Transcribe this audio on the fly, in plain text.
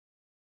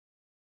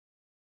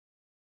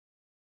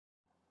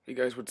Hey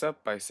guys, what's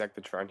up?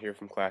 Bisectatron here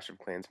from Clash of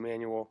Clans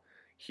Manual,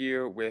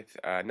 here with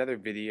another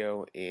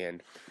video,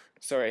 and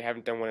sorry I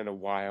haven't done one in a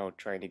while,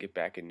 trying to get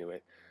back into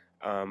it.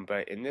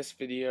 But in this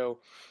video,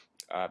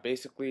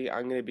 basically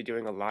I'm going to be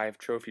doing a live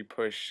trophy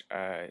push,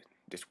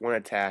 just one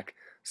attack.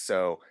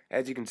 So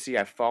as you can see,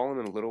 I've fallen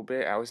a little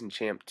bit. I was in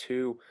Champ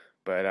 2,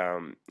 but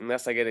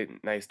unless I get a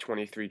nice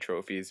 23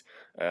 trophies,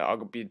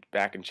 I'll be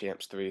back in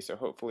Champs 3. So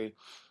hopefully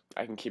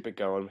I can keep it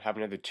going, have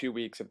another 2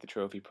 weeks of the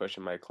trophy push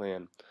in my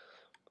clan.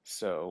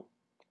 So,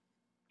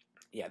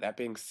 yeah, that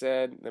being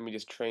said, let me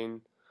just train.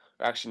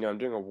 Actually, no, I'm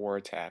doing a war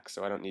attack,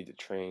 so I don't need to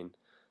train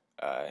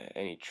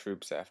any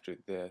troops after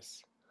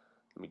this.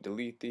 Let me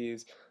delete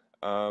these.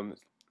 Um,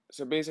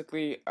 so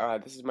basically,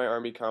 this is my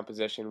army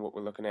composition, what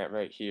we're looking at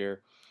right here.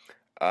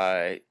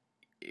 Uh,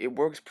 it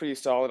works pretty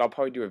solid. I'll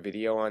probably do a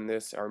video on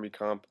this army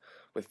comp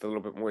with a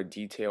little bit more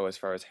detail as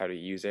far as how to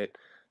use it,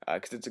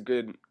 because it's a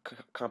good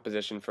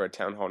composition for a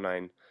Town Hall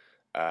 9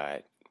 uh,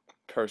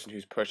 person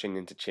who's pushing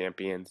into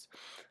champions.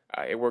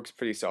 It works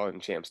pretty solid in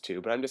champs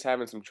too, but I'm just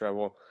having some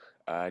trouble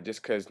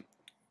just because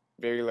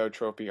very low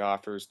trophy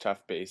offers,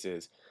 tough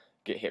bases,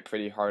 get hit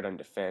pretty hard on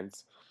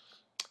defense.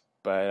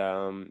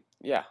 But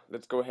yeah,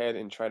 let's go ahead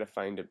and try to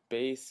find a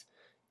base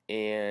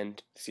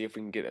and see if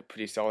we can get a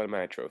pretty solid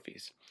amount of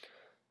trophies.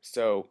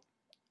 So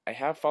I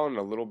have fallen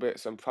a little bit,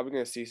 so I'm probably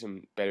going to see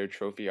some better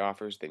trophy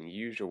offers than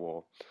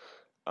usual.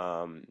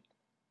 Um,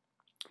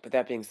 but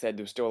that being said,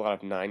 there's still a lot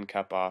of 9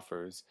 cup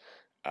offers.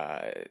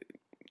 Uh,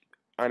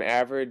 on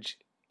average,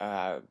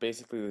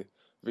 basically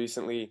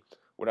recently,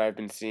 what I've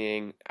been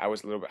seeing, I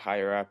was a little bit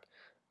higher up.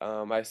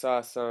 I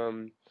saw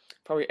some,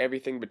 probably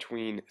everything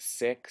between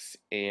 6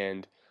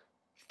 and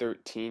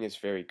 13 is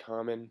very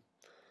common.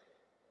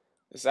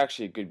 This is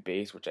actually a good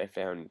base, which I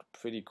found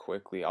pretty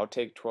quickly. I'll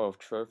take 12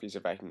 trophies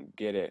if I can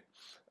get it.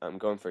 I'm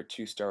going for a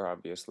 2-star,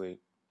 obviously.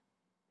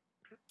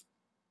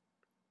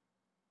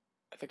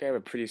 I think I have a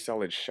pretty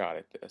solid shot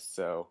at this,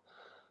 so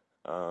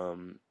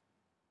um,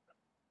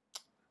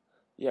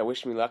 yeah,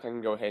 wish me luck. I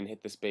can go ahead and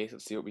hit this base.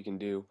 Let's see what we can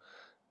do.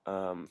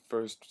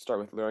 First,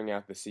 start with luring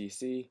out the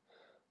CC.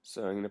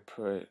 So I'm going to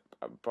put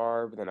a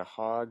barb, then a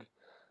hog.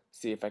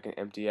 See if I can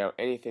empty out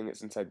anything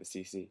that's inside the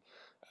CC.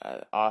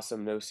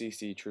 Awesome, no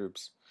CC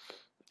troops.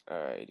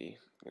 Alrighty,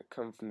 gonna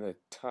come from the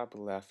top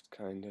left,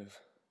 kind of.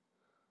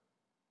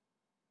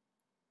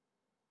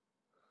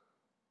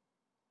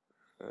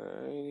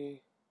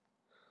 Alrighty,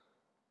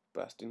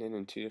 busting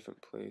in 2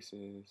 different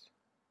places.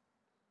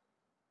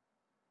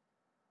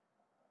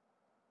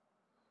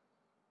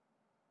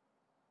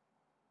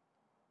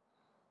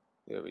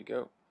 There we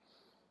go.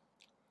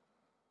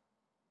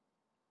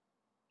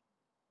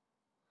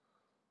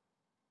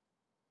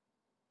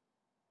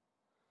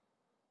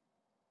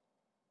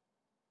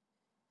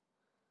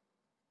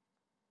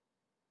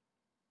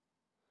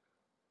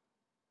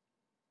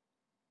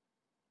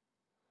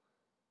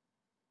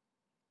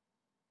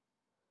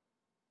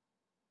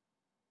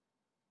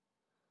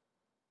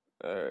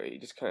 Alright,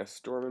 just kind of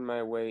storming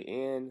my way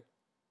in.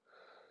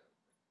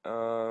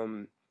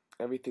 Um,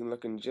 Everything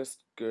looking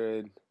just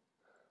good.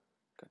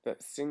 Got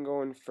that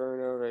single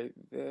inferno right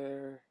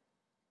there.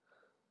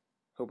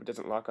 Hope it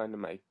doesn't lock onto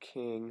my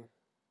king.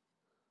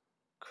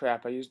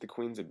 Crap, I used the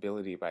queen's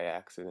ability by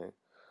accident.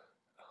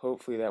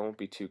 Hopefully that won't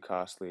be too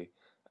costly.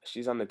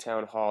 She's on the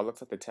town hall.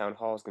 Looks like the town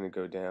hall is going to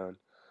go down.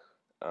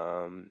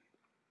 Um,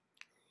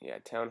 yeah,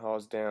 town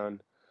hall's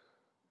down.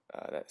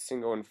 That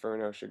single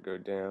inferno should go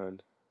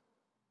down.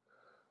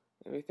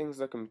 Everything's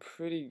looking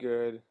pretty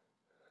good.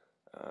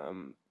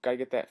 Gotta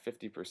get that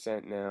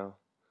 50% now.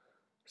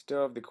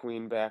 Still have the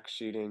queen back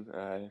shooting.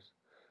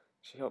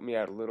 She helped me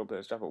out a little bit.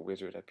 Let's drop a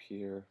wizard up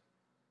here.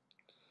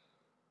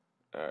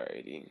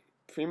 Alrighty.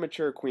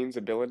 Premature queen's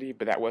ability,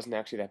 but that wasn't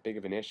actually that big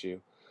of an issue.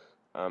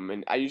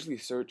 And I usually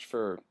search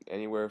for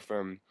anywhere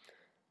from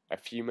a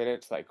few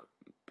minutes, like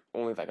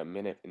only like a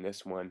minute in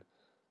this one,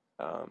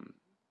 um,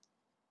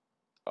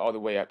 all the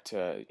way up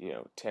to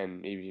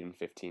 10, maybe even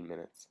 15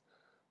 minutes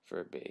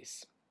for a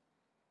base.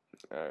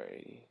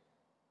 Alrighty,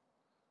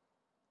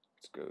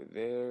 let's go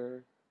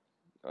there.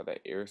 Oh,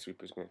 that air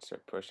sweeper's gonna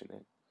start pushing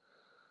it.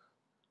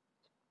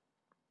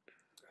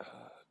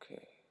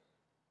 Okay.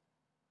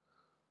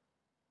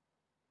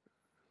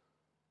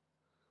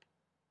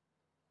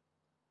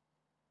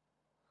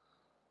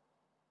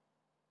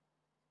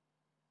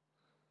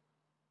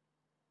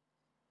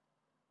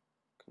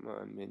 Come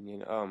on,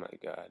 minion. Oh my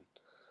god.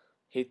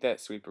 Hate that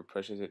sweeper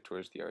pushes it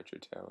towards the archer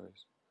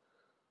towers.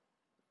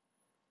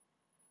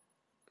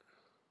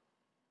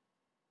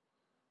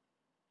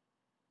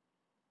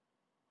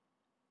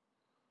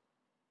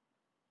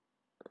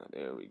 Oh,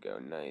 there we go.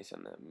 Nice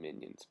on that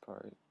minion's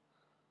part.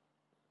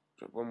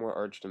 One more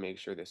arch to make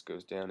sure this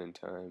goes down in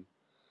time.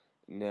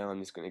 Now I'm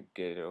just going to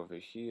get it over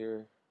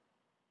here.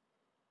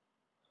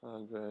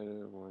 Hog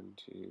rider, 1,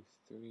 2,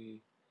 3.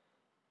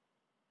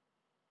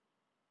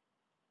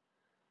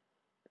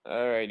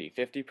 Alrighty,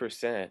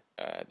 50%.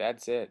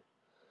 That's it.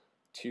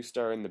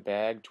 2-star in the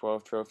bag,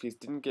 12 trophies.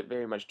 Didn't get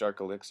very much dark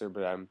elixir,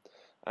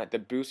 but the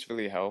boost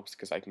really helps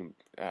because I can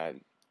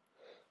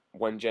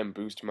 1 gem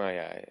boost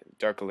my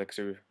Dark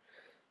Elixir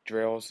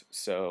drills,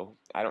 so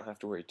I don't have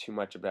to worry too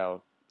much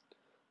about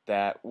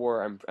that.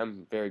 Or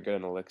I'm very good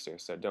on Elixir,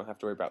 so don't have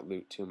to worry about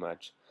loot too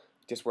much.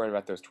 Just worrying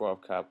about those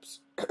 12 cups,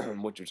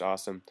 which was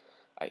awesome.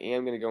 I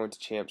am going to go into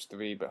Champs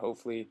 3, but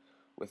hopefully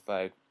with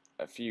like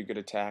a few good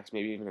attacks,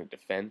 maybe even a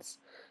defense,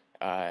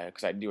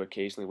 because I do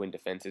occasionally win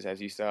defenses,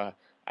 as you saw.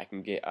 I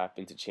can get up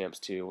into Champs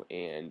 2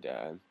 and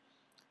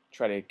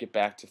try to get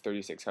back to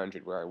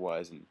 3600 where I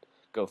was and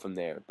go from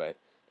there. But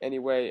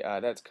anyway,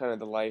 that's kind of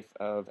the life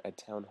of a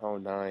Town Hall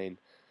 9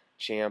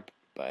 champ,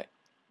 but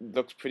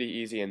looks pretty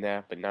easy in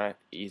that, but not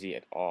easy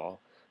at all.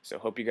 So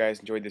hope you guys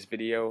enjoyed this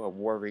video. A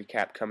war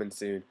recap coming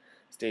soon.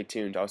 Stay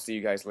tuned. I'll see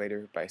you guys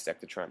later.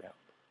 Bisectatron out.